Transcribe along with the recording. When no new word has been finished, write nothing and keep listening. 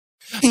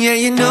Yeah,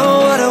 you know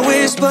what I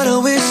wish, but I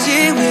wish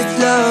it with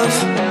love.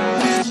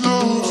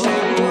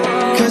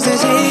 Cause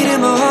there's hate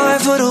in my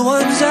heart for the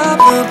ones up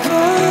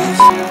above.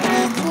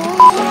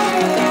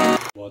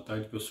 Boa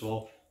tarde,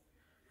 pessoal.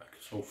 Aqui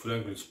eu sou o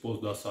Franco,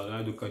 esposo da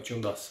Sarai, do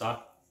cantinho da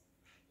Sá.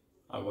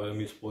 Agora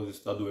minha esposa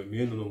está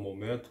dormindo no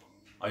momento.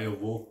 Aí eu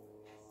vou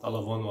tá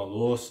lavando a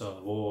louça,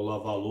 vou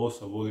lavar a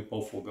louça, vou limpar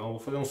o fogão, vou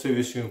fazer um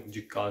serviço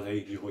de casa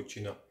aí, de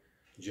rotina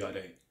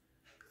diária aí.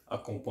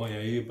 Acompanhe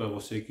aí, para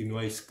você que não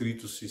é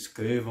inscrito, se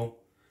inscrevam,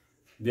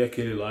 dê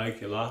aquele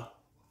like lá,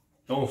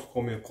 então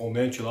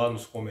comente lá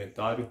nos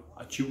comentários,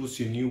 ative o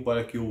sininho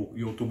para que o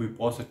YouTube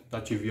possa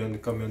estar te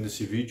encaminhando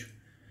esse vídeo.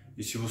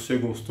 E se você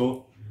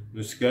gostou,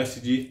 não esquece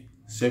de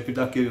sempre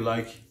dar aquele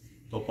like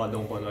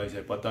topadão para nós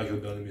aí, para estar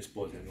ajudando minha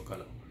esposa aí no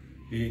canal.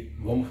 E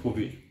vamos pro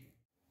vídeo.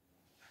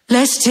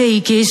 Let's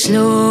take it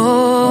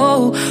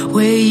slow.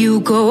 Where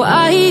you go,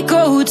 I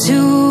go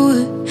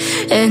too.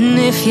 And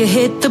if you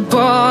hit the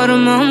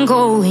bottom, I'm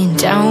going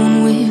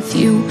down with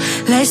you.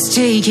 Let's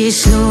take it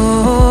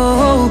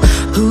slow.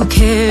 Who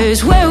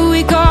cares where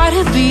we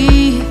gotta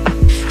be?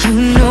 You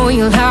know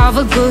you'll have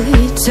a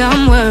good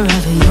time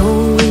wherever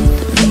you're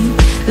with me.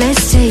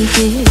 Let's take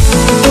it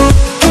slow.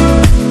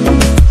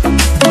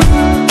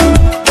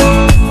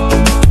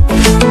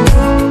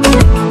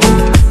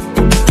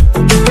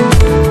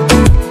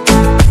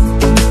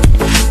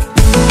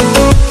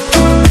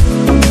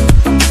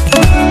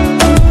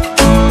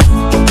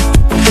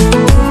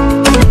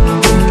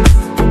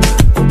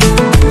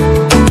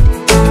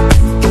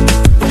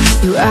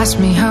 Ask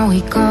me how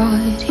we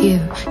got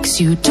here, cause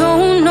you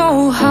don't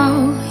know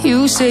how.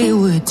 You say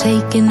we're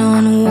taking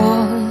on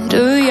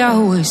water, yeah,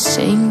 we're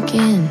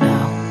sinking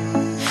now.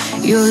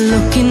 You're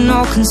looking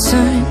all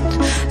concerned,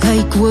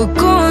 like we're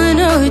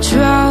gonna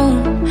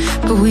drown.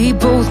 But we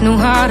both know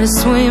how to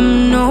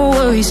swim, no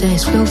worries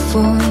as we'll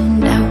fall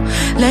now.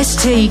 Let's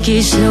take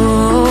it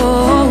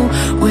slow.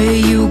 Where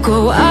you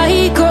go,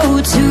 I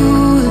go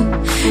too.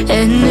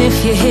 And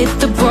if you hit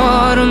the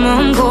bottom,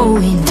 I'm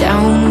going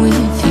down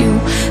with you.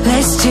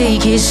 Let's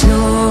take it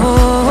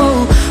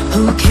slow.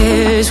 Who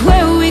cares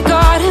where we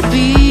gotta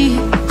be?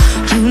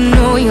 You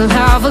know you'll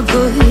have a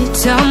good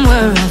time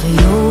wherever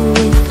you're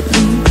with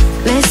me.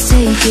 Let's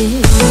take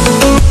it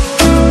slow.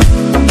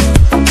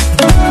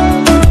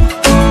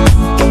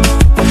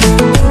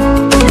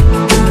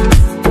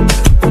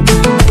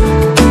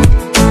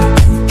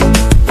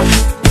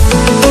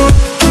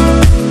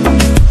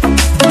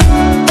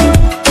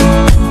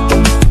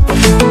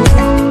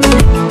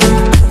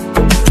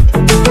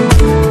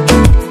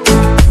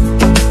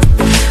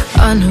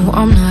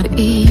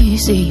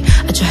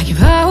 I drag you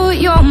out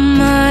your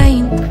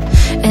mind.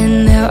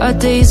 And there are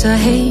days I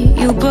hate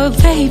you, but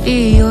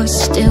baby, you're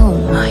still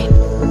mine.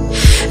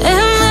 And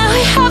then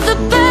we have the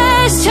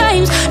best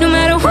times, no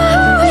matter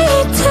what we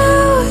do.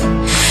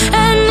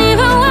 And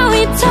even when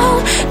we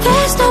don't,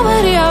 there's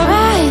nobody I'd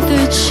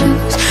rather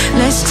choose.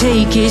 Let's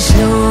take it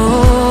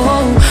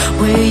slow.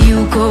 Where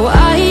you go,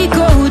 I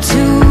go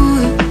too.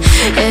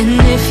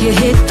 And if you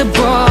hit the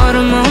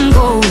bottom, I'm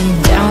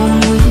going down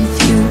with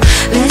you.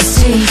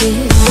 Let's take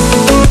it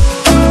slow.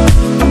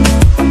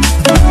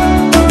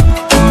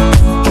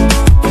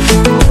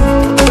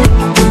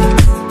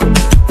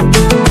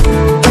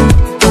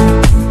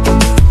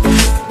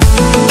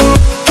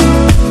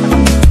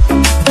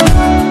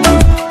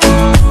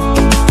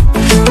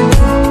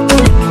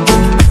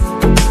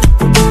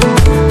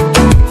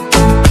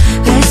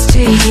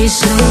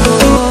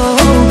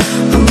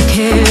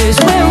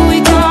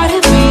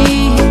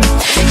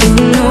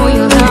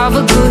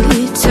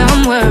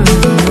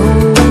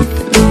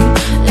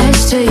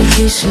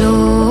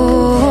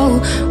 Slow,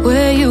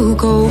 where you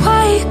go,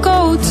 I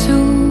go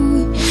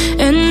too.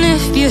 And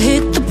if you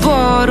hit the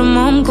bottom,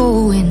 I'm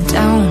going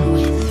down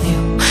with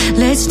you.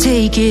 Let's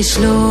take it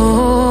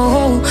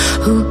slow.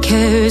 Who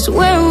cares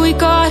where we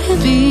gotta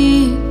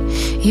be?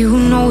 You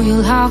know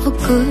you'll have a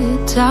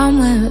good time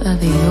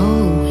wherever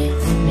you're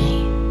with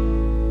me.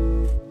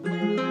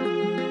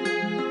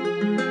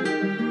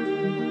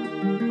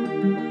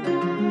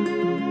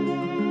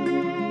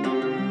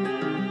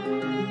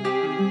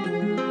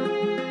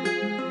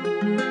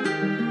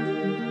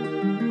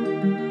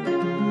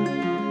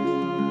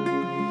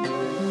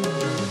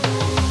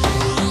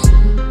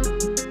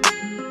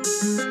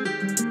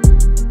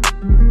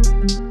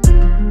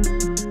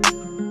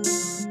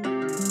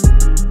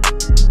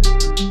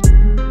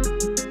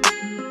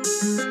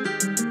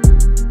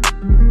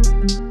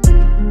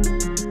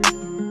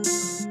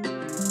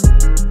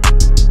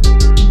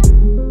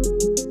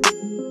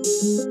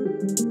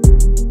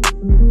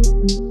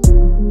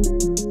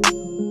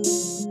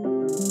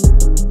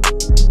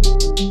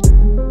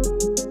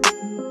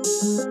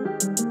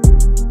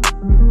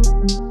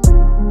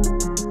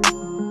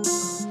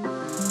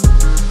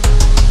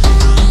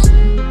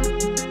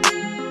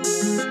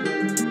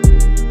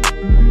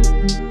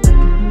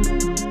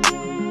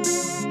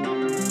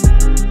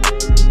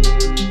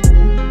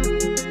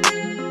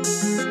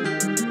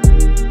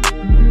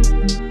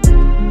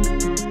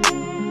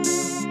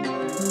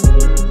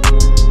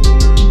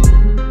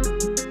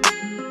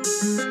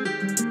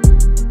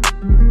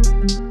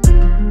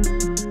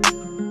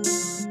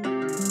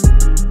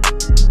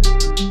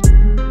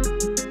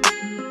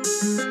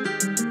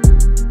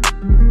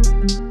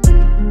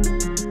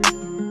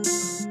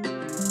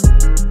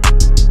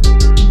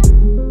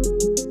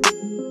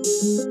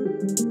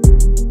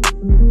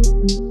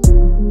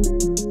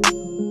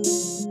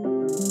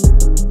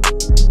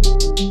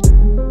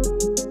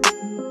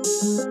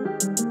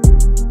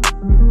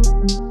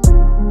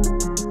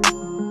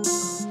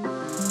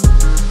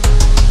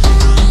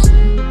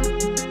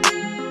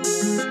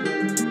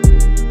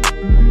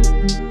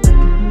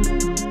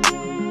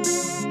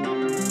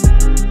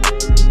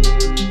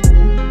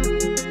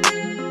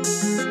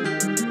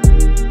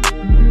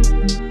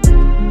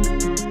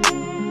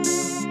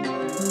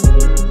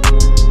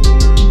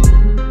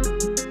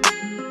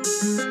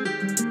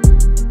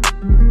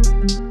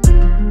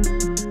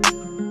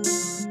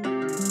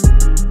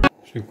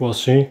 ficou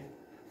assim.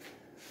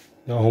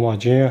 Deu uma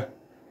arrumadinha.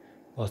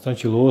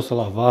 Bastante louça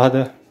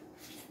lavada.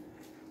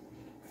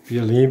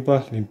 Pia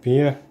limpa,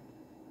 limpinha.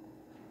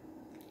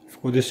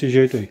 Ficou desse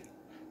jeito aí.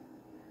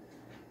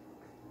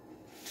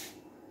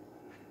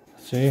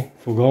 Assim,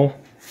 fogão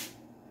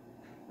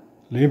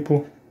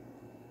limpo.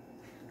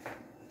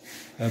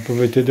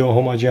 Aproveitei e dei uma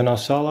arrumadinha na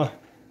sala.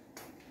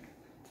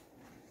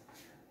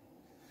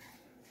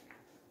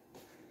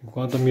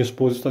 Enquanto a minha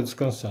esposa está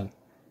descansando.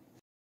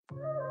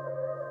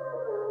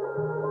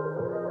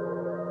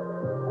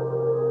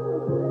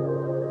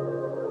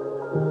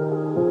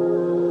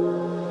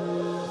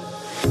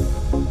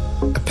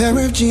 A pair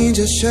of jeans,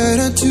 a shirt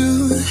or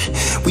two.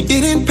 We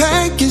didn't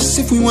pack as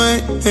if we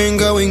weren't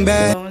going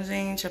back. Bom,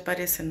 gente,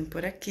 aparecendo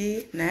por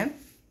aqui, né?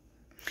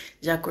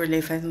 Já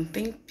acordei faz um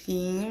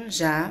tempinho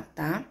já,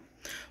 tá?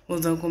 O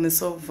Zão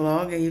começou o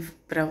vlog aí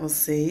pra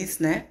vocês,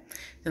 né?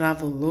 Já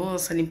lavou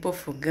louça, limpou o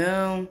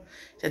fogão,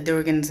 já deu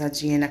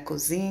organizadinha na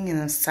cozinha,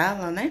 na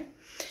sala, né?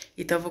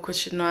 Então, eu vou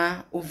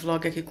continuar o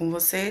vlog aqui com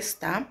vocês,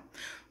 tá?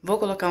 Vou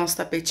colocar uns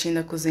tapetinhos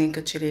da cozinha que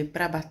eu tirei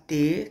pra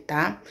bater,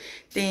 tá?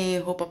 Tem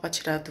roupa pra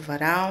tirar do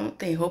varal,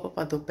 tem roupa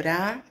pra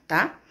dobrar,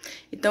 tá?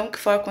 Então, o que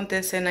for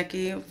acontecendo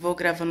aqui, vou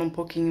gravando um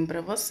pouquinho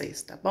pra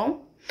vocês, tá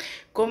bom?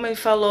 Como ele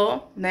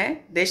falou, né?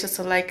 Deixa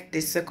seu like,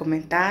 deixa seu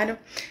comentário.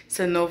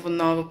 Se é nova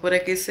por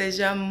aqui,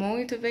 seja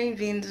muito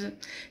bem-vindo.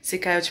 Se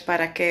caiu de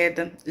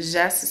paraquedas,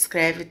 já se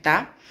inscreve,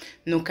 tá?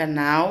 No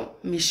canal,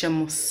 me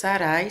chamo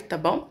Sarai, tá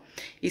bom?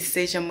 E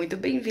seja muito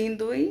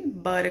bem-vindo e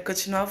bora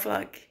continuar o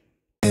vlog.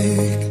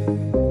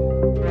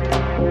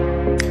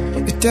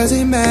 It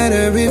doesn't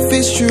matter if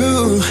it's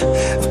true.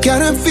 I've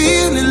got a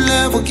feeling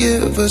love will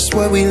give us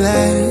what we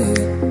lack.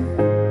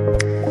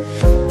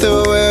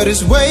 The world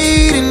is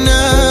waiting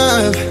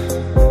up.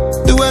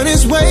 The world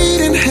is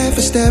waiting half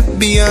a step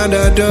beyond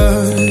our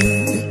door.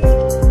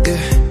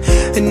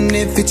 Yeah. And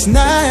if it's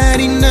not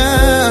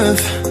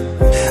enough,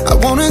 I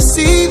wanna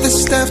see the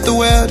stuff the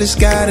world has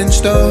got in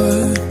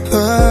store.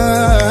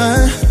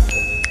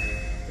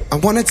 I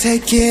wanna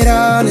take it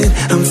all in,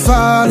 I'm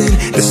falling.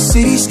 The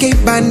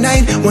cityscape by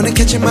night, wanna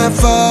catch in my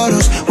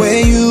photos. Where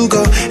you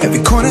go,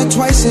 every corner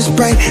twice as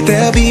bright.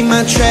 They'll be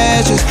my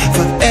treasures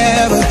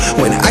forever.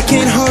 When I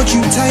can't hold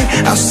you tight,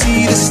 I'll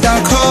see the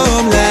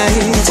Stockholm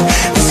lights.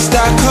 The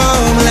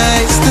Stockholm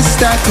lights, the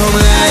Stockholm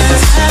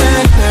lights.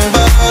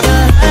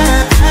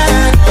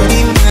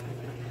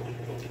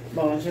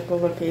 Bom, já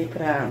coloquei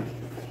pra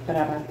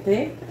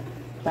bater,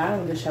 tá?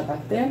 Vou deixar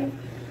batendo.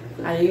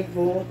 Aí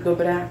vou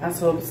dobrar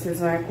as roupas, vocês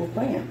vão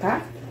acompanhar,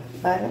 tá?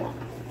 Bora lá.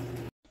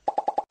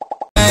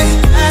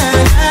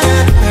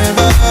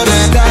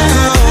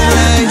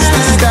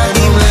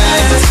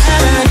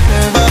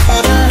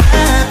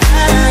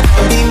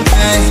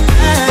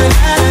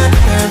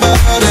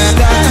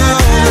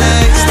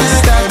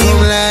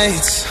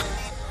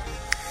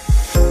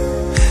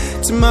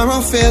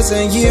 Tomorrow feels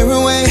a year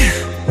away,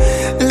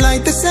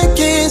 like the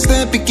seconds,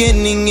 the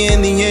beginning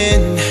and the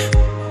end.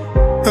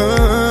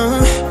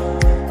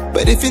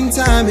 But if in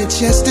time it's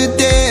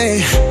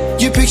yesterday,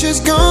 your picture's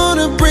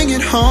gonna bring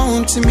it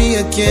home to me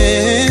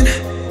again.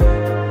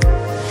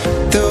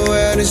 The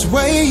world is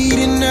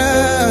waiting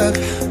up.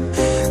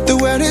 The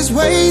world is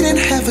waiting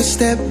half a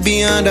step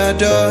beyond our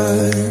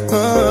door.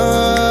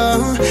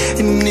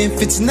 And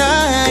if it's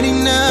not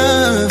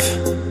enough,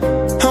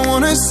 I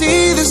wanna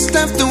see the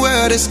stuff the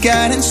world has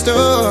got in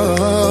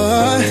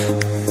store.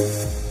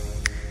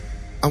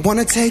 I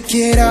wanna take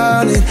it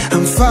all in,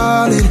 I'm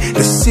falling.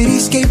 The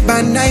cityscape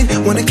by night,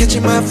 wanna catch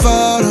in my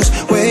photos.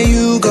 Where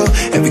you go,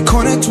 every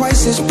corner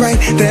twice as bright.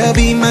 They'll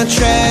be my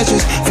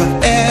treasures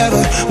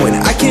forever. When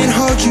I can't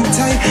hold you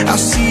tight, I'll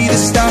see the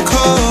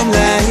Stockholm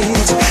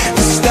lights.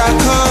 The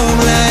Stockholm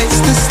lights,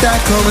 the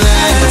Stockholm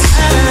lights.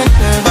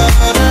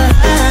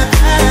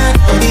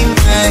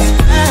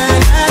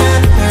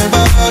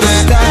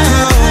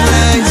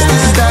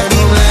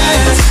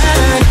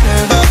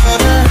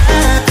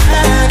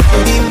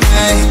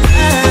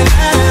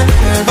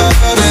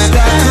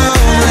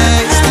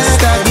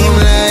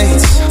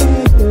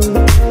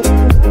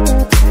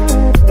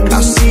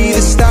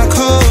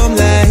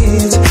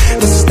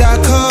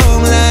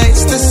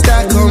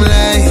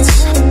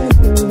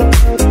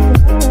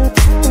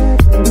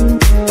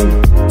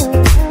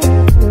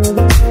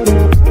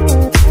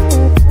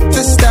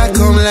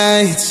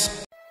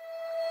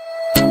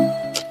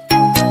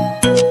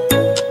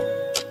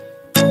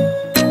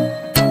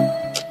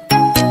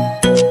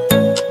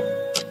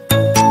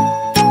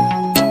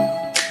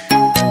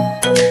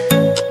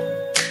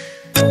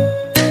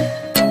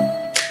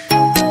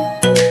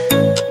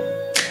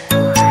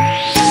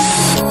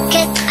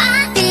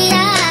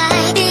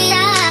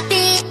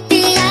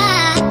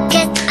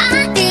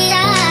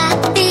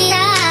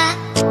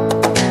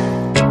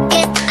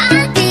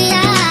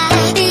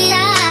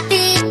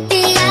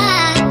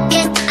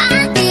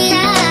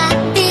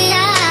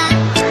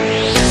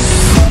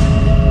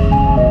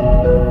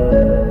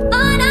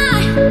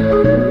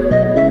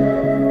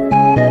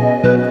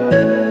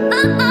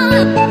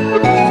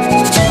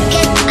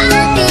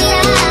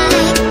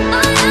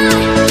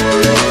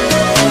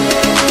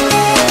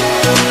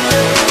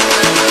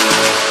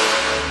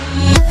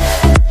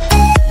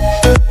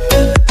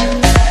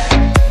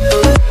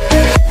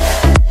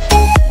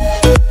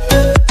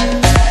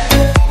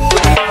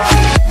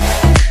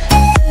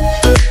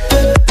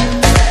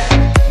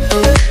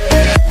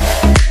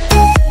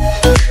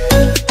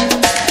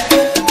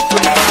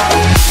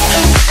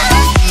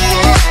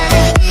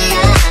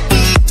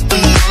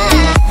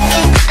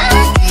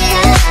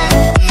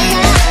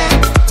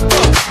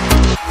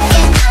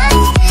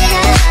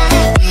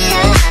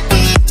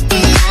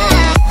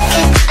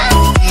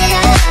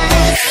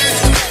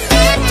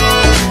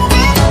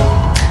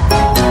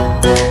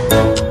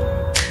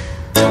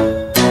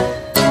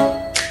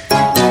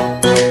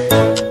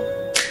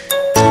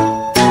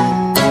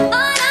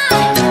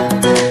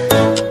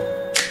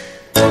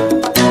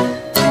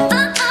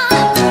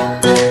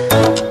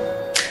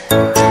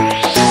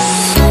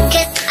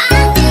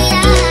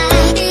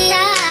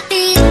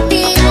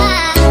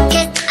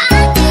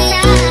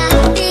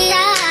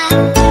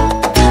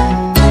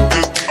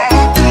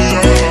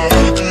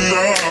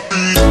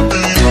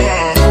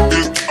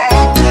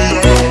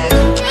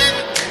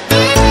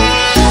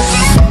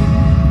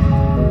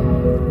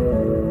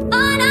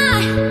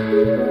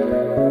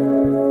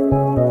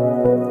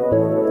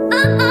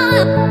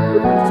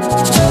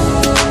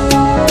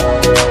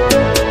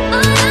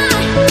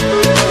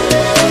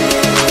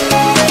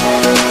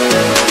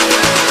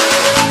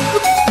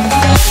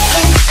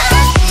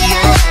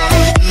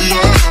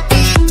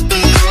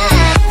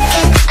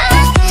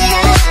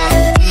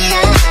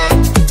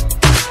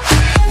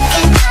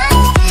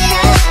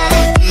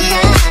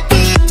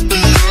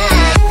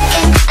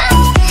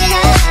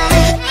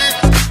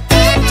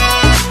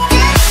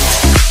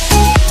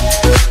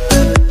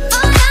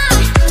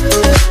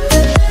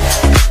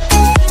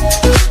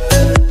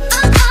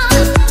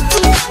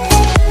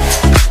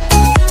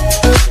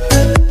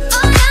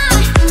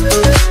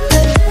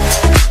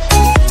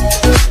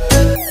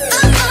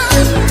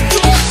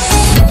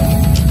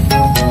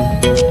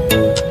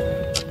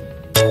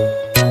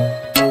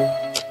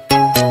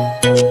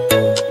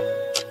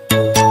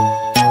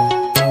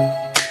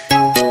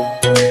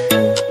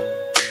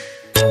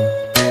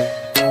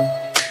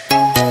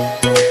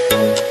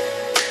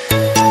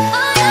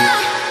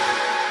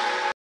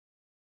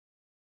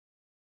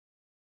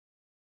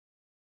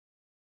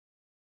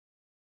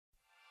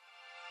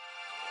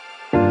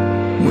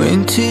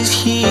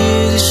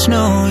 hear the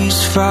snow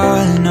is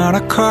falling on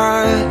our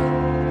car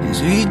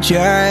as we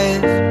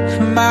drive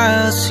for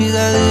miles to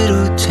that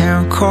little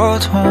town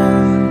called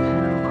home.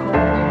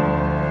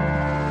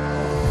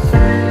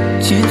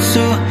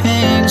 Tinsel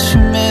hangs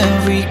from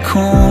every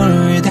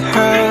corner of the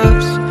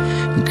house,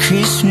 and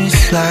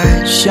Christmas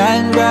lights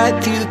shine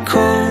bright through the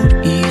cold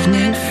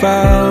evening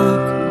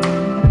fog.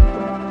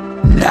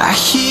 And I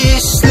hear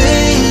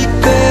sleigh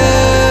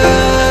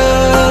bells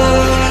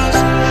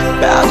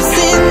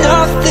bouncing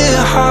off the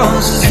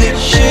halls as the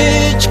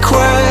church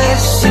choir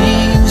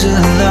sings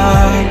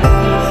along.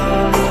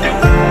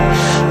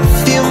 I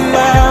feel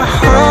my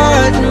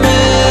heart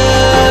melt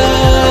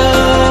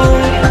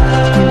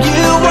when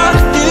you walk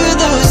through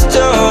those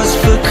doors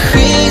for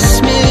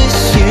Christmas.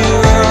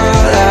 You're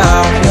all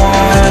I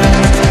want.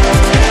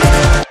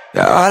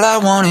 All I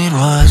wanted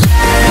was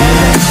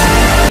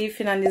you. E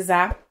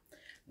finalizar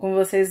com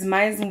vocês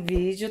mais um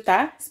vídeo,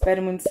 tá?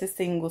 Espero muito que vocês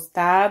tenham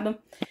gostado.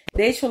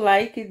 Deixa o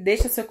like,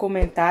 deixa seu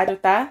comentário,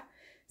 tá?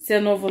 Se é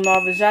novo,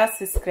 já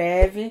se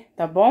inscreve,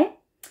 tá bom?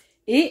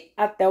 E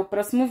até o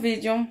próximo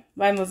vídeo.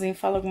 Vai, mozinho,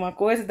 fala alguma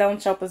coisa, dá um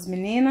tchau pras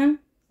meninas.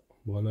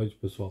 Boa noite,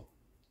 pessoal.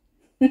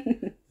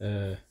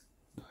 Dá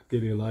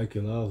aquele like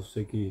lá,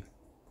 você que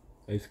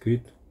é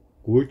inscrito,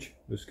 curte,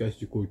 não esquece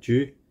de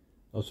curtir,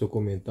 dar o seu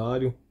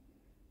comentário,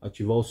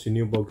 ativar o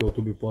sininho para que o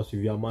YouTube possa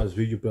enviar mais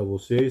vídeos para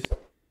vocês.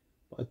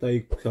 Vai estar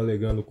aí se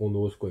alegrando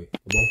conosco aí, tá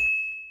bom?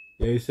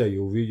 E é isso aí,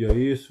 o vídeo é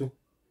isso.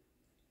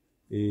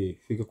 E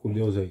fica com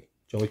Deus aí.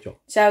 Tchau, tchau.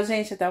 Tchau,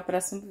 gente, até o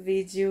próximo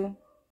vídeo.